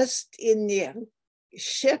the West Indian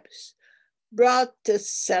ships brought the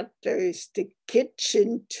settlers the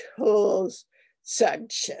kitchen tools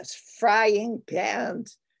such as frying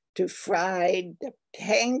pans to fry the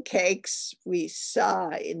pancakes we saw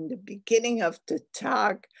in the beginning of the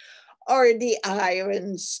talk, or the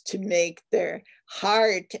irons to make their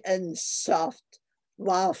hard and soft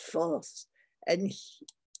waffles. And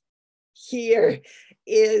here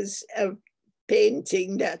is a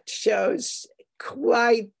painting that shows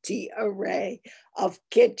quite the array of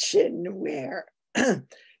kitchenware.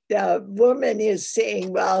 The woman is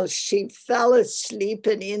saying, well, she fell asleep,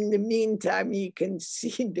 and in the meantime, you can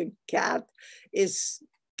see the cat is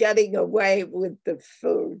getting away with the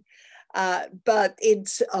food. But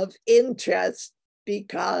it's of interest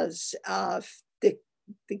because of the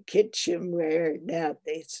kitchenware that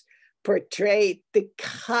is portrayed, the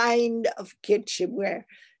kind of kitchenware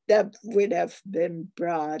that would have been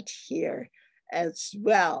brought here as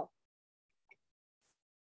well.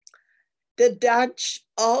 The Dutch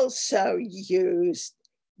also used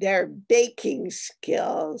their baking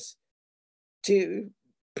skills to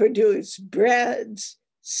produce breads,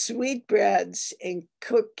 sweetbreads, and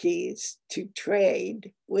cookies to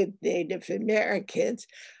trade with Native Americans,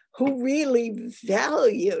 who really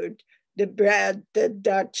valued the bread the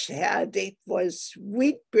Dutch had. It was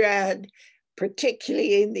wheat bread,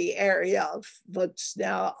 particularly in the area of what's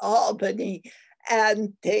now Albany,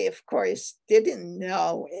 and they, of course, didn't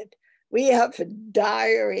know it. We have a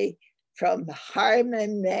diary from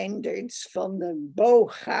Harman Mangers from the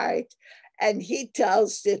Bogaert, and he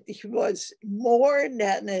tells that he was more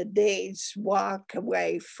than a day's walk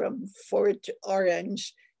away from Fort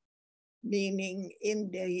Orange, meaning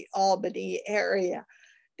in the Albany area,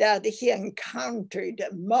 that he encountered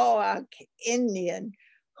a Mohawk Indian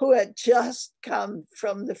who had just come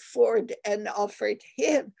from the fort and offered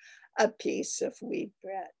him a piece of wheat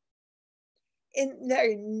bread. In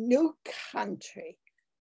their new country,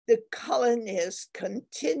 the colonists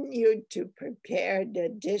continued to prepare the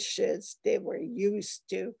dishes they were used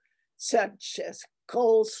to, such as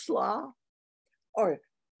coleslaw or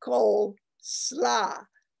coleslaw,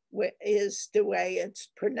 is the way it's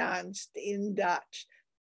pronounced in Dutch.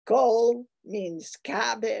 Cole means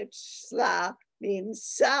cabbage, slaw means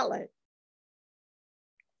salad.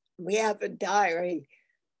 We have a diary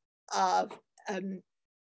of a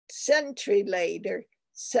century later,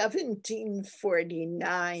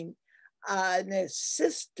 1749, an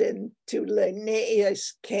assistant to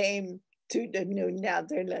Linnaeus came to the New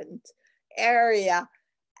Netherlands area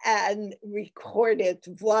and recorded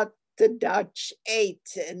what the Dutch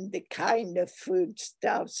ate and the kind of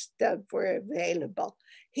foodstuffs that were available.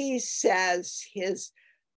 He says his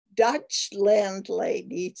Dutch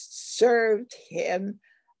landlady served him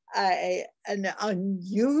an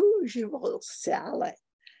unusual salad.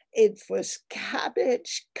 It was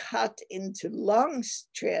cabbage cut into long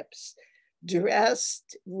strips,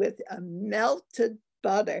 dressed with a melted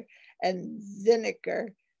butter and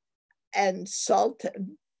vinegar and salt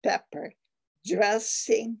and pepper,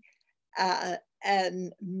 dressing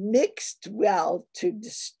and mixed well to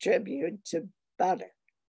distribute the butter.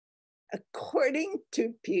 According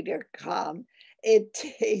to Peter Kalm, it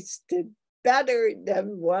tasted better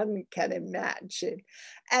than one can imagine.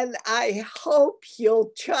 And I hope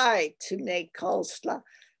you'll try to make coleslaw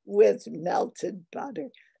with melted butter.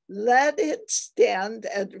 Let it stand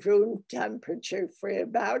at room temperature for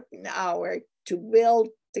about an hour to wilt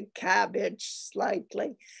the cabbage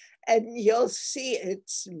slightly. And you'll see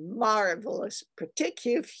it's marvelous,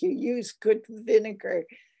 particularly if you use good vinegar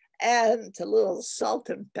and a little salt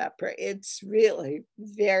and pepper. It's really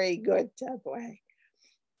very good that way.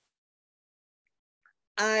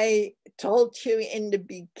 I told you in the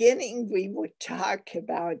beginning we would talk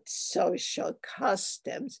about social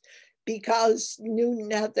customs because New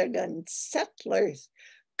Netherlands settlers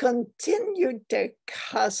continued their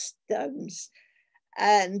customs.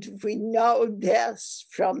 And we know this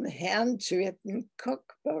from handwritten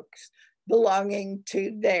cookbooks belonging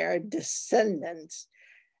to their descendants.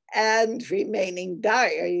 And remaining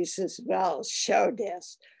diaries as well show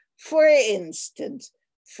this. For instance,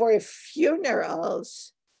 for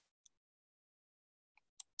funerals,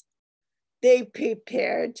 they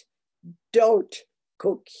prepared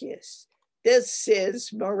doodkoekjes. This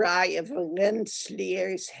is Maria van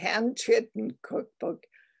Rensselaer's handwritten cookbook,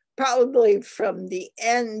 probably from the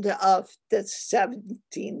end of the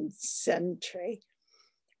 17th century.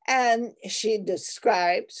 And she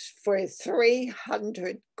describes for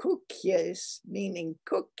 300 koekjes, meaning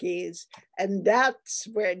cookies, and that's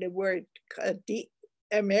where the word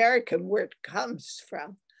American where it comes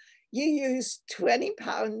from. You use 20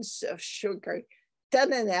 pounds of sugar,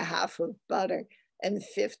 10.5 of butter, and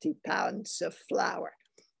 50 pounds of flour.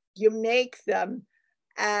 You make them,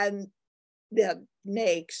 and that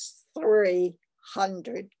makes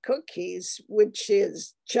 300 cookies, which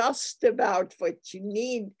is just about what you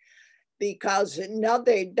need, because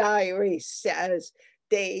another diary says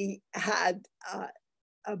they had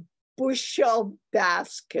a bushel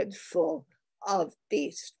basket full of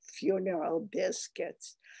these funeral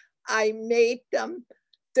biscuits. I made them.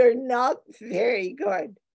 They're not very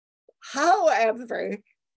good. However,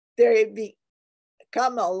 they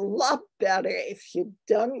become a lot better if you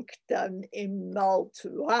dunk them in mulled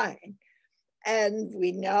wine. And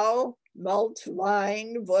we know mulled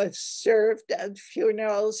wine was served at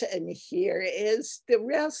funerals, and here is the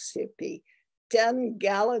recipe. 10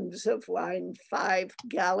 gallons of wine, 5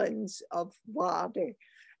 gallons of water,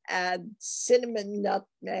 and cinnamon,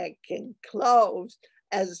 nutmeg, and cloves,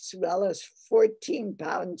 as well as 14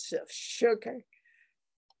 pounds of sugar.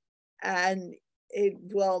 And it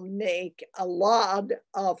will make a lot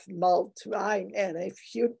of mulled wine. And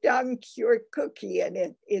if you dunk your cookie in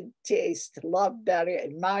it, it tastes a lot better,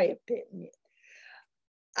 in my opinion.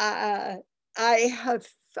 I have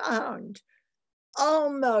found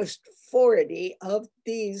almost 40 of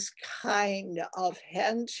these kind of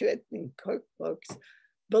handwritten cookbooks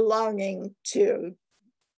belonging to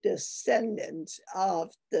descendants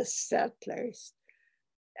of the settlers.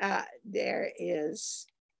 There is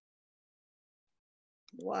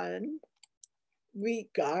one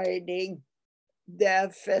regarding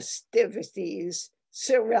the festivities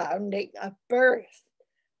surrounding a birth.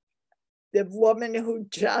 The woman who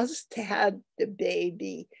just had the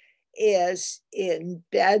baby is in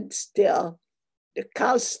bed still. The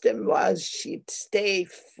custom was she'd stay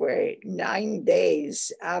for 9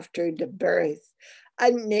 days after the birth.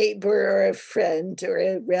 A neighbor or a friend or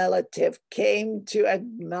a relative came to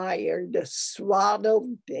admire the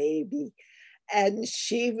swaddled baby, and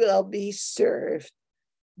she will be served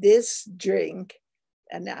this drink,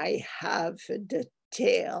 and I have a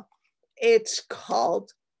detail. It's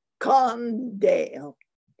called Kandeel.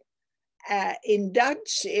 In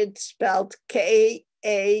Dutch, it's spelled Kandeel.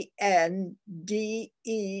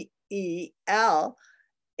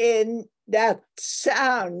 And that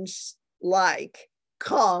sounds like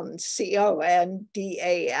con, C-O-N-D-A-L-E.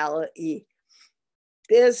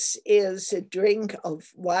 This is a drink of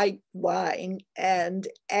white wine and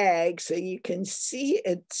eggs, so you can see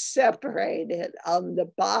it separated on the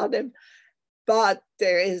bottom, but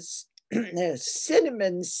there is a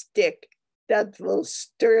cinnamon stick that will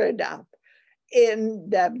stir it up. In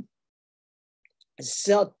the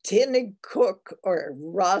Saltine cook or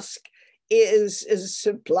rusk is a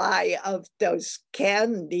supply of those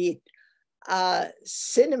candied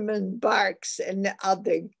cinnamon barks and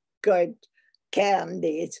other good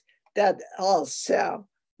candies that also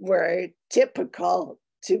were typical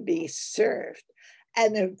to be served.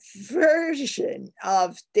 And a version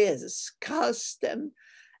of this custom,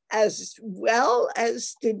 as well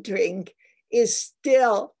as the drink, is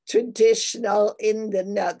still traditional in the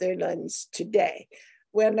Netherlands today.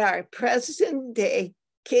 When our present day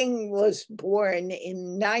king was born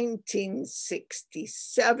in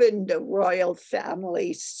 1967, the royal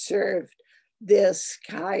family served this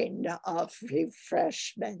kind of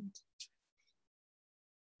refreshment.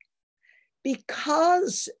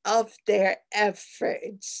 Because of their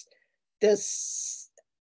efforts to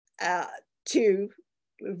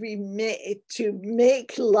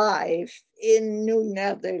make life in New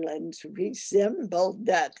Netherlands resemble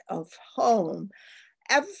that of home,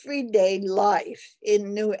 everyday life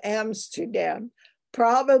in New Amsterdam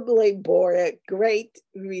probably bore a great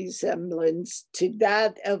resemblance to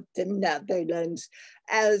that of the Netherlands,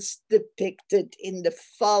 as depicted in the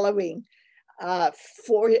following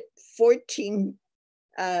 14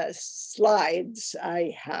 slides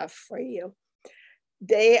I have for you.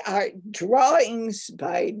 They are drawings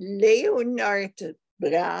by Leonard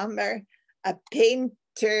Bramer, a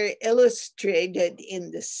painter illustrated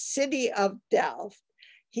in the city of Delft.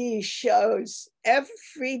 He shows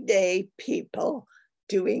everyday people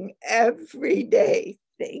doing everyday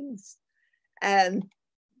things. And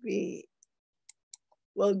we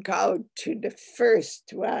will go to the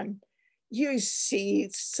first one. You see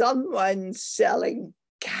someone selling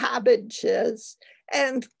cabbages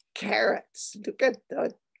and carrots. Look at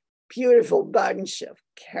that beautiful bunch of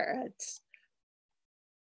carrots.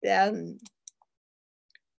 Then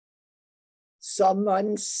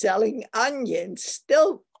someone selling onions,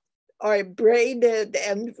 still are braided,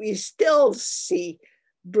 and we still see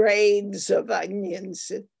braids of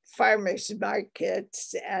onions. It farmers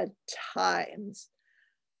markets at times.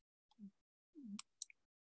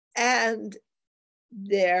 And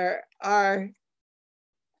there are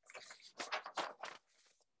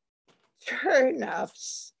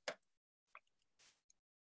turnips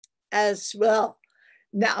as well.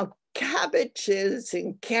 Now, cabbages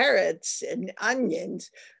and carrots and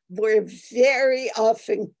onions were very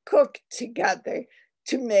often cooked together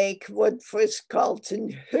to make what was called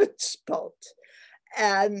an hutspot.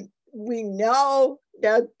 And we know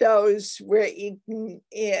that those were eaten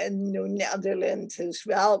in New Netherlands as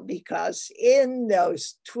well, because in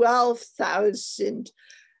those 12,000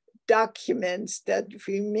 documents that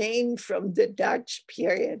remain from the Dutch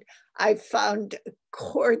period, I found a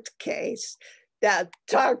court case that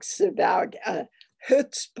talks about a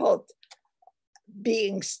hutspot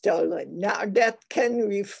being stolen. Now that can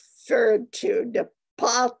refer to the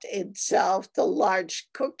pot itself, the large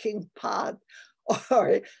cooking pot,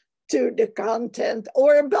 or to the content,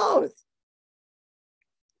 or both.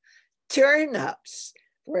 Turnips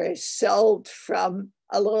were sold from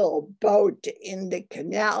a little boat in the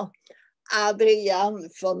canal. Adriaan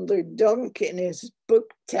van der Donk in his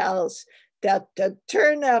book tells that the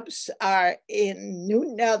turnips are in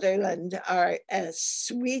New Netherlands are as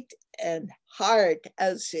sweet and hard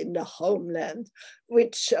as in the homeland,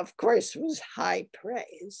 which of course was high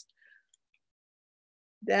praise.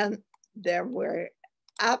 Then there were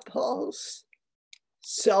apples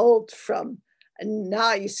sold from a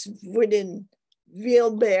nice wooden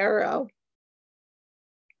wheelbarrow.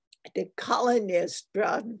 The colonists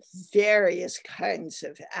brought various kinds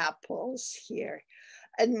of apples here.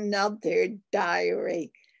 Another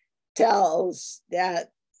diary tells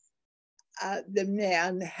that the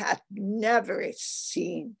man had never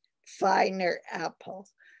seen finer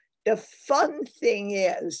apples. The fun thing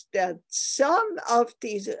is that some of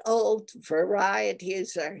these old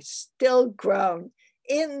varieties are still grown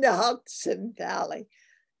in the Hudson Valley.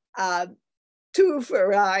 Two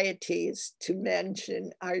varieties to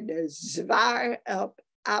mention are the zwaar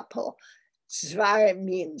apple. Zwaar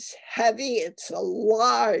means heavy, it's a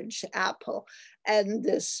large apple, and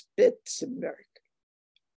the Spitzenberg.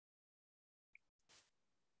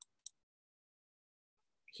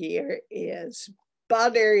 Here is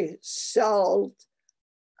butter sold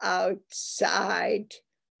outside,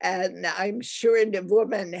 and I'm sure the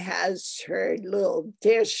woman has her little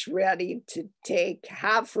dish ready to take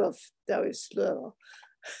half of those little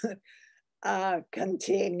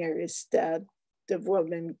containers that the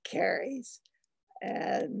woman carries.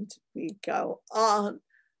 And we go on.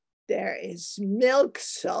 There is milk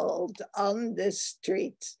sold on the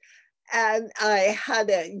streets. And I had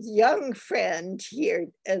a young friend here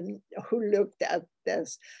who looked at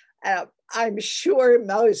this. I'm sure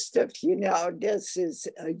most of you know this is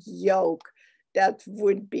a yoke that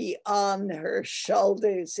would be on her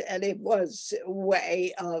shoulders, and it was a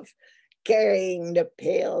way of carrying the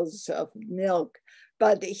pails of milk.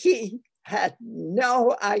 But he had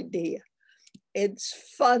no idea. It's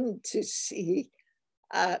fun to see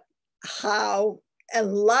how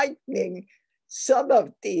enlightening some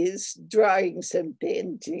of these drawings and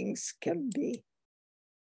paintings can be.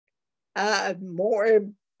 More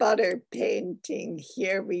butter painting,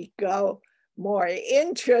 here we go. More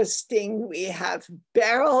interesting, we have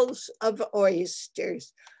barrels of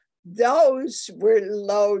oysters. Those were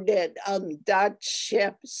loaded on Dutch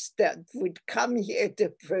ships that would come here to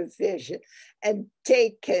provision and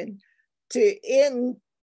taken into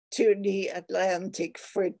the Atlantic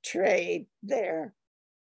for trade there.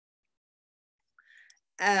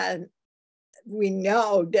 And we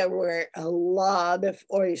know there were a lot of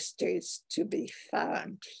oysters to be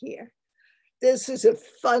found here. This is a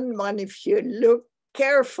fun one. If you look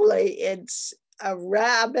carefully, it's a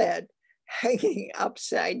rabbit hanging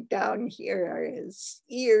upside down. Here are his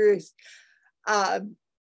ears.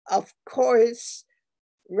 Of course,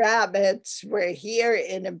 rabbits were here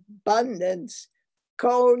in abundance.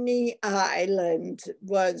 Coney Island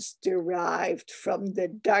was derived from the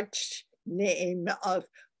Dutch name of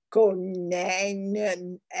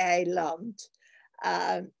Konijneneiland.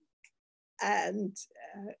 And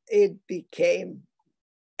it became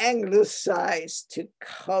anglicized to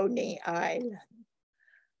Coney Island.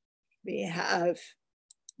 We have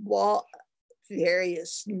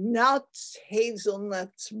various nuts,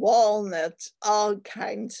 hazelnuts, walnuts, all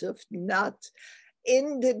kinds of nuts.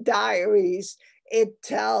 In the diaries, it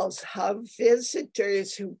tells how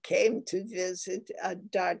visitors who came to visit a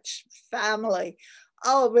Dutch family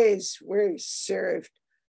always were served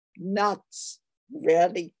nuts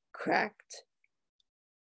ready cracked.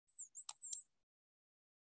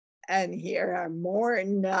 And here are more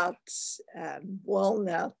nuts and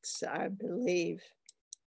walnuts, I believe.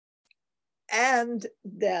 And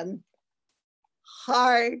then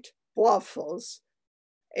hard waffles,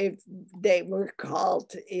 if they were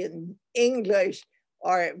called in English,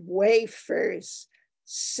 or wafers,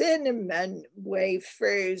 cinnamon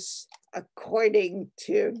wafers, according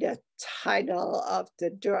to the title of the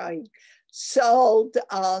drawing, sold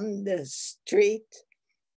on the street.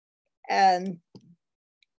 And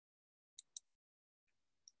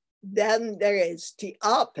then there is the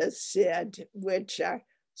opposite, which are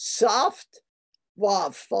soft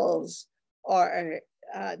waffles, or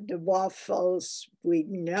the waffles we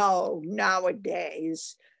know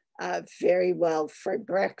nowadays very well for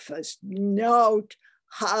breakfast. Note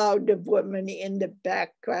how the woman in the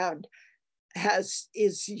background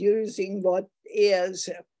is using what is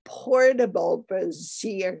a portable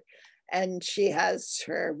brazier, and she has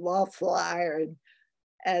her waffle iron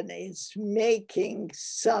and is making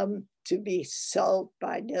some to be sold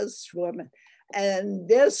by this woman. And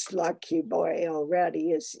this lucky boy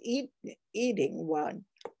already is eating one.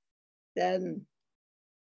 Then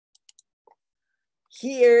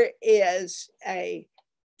here is a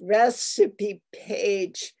recipe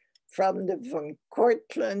page from the Van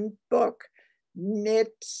Cortlandt book, mid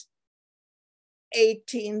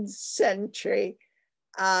 18th century,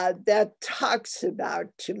 that talks about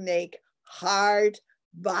to make hard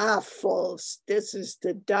waffles. This is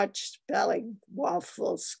the Dutch spelling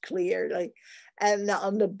waffles clearly. And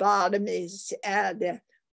on the bottom is the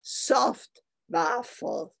soft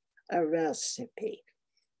waffle, a recipe.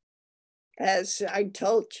 As I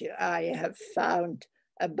told you, I have found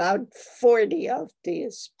about 40 of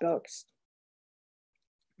these books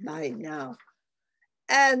by now.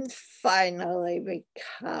 And finally, we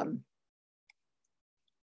come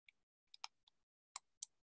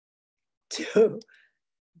to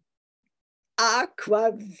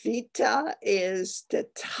Aqua Vita, is the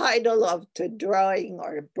title of the drawing,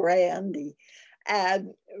 or brandy,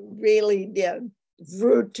 and really the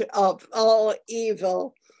root of all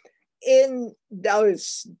evil. In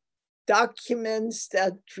those documents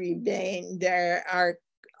that remain, there are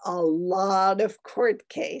a lot of court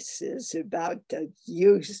cases about the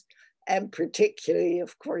use, and particularly,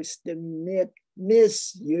 of course, the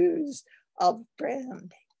misuse of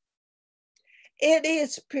brandy. It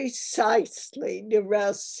is precisely the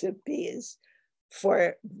recipes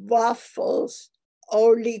for waffles,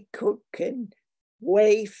 oliekoeken,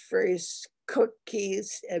 wafers,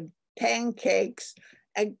 cookies, and pancakes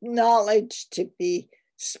acknowledged to be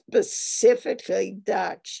specifically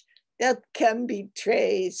Dutch that can be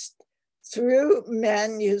traced through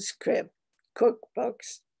manuscript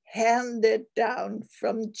cookbooks handed down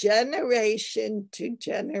from generation to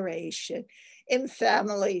generation in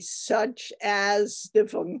families such as the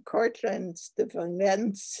Van Cortlandts, the Van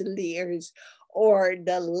Rensselaers, or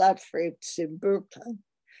the Lefferts in Brooklyn.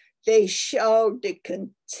 They show the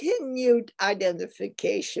continued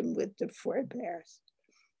identification with the forebears.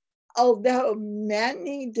 Although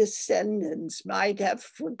many descendants might have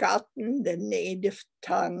forgotten the native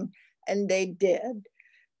tongue, and they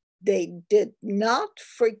did not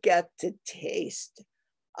forget the taste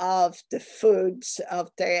of the foods of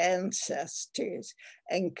their ancestors,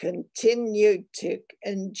 and continued to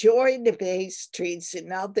enjoy the pastries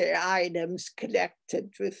and other items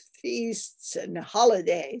connected with feasts and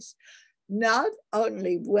holidays, not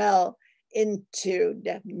only well into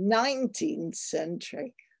the 19th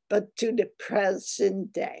century, but to the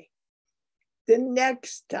present day. The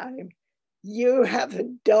next time you have a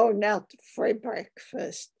donut for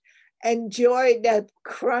breakfast, enjoy that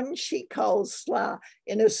crunchy coleslaw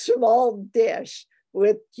in a small dish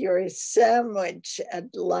with your sandwich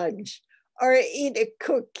at lunch, or eat a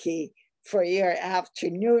cookie for your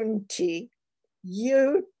afternoon tea.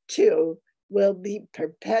 You too will be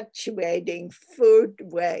perpetuating food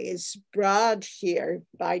ways brought here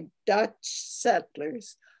by Dutch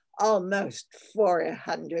settlers almost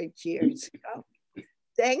 400 years ago.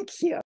 Thank you.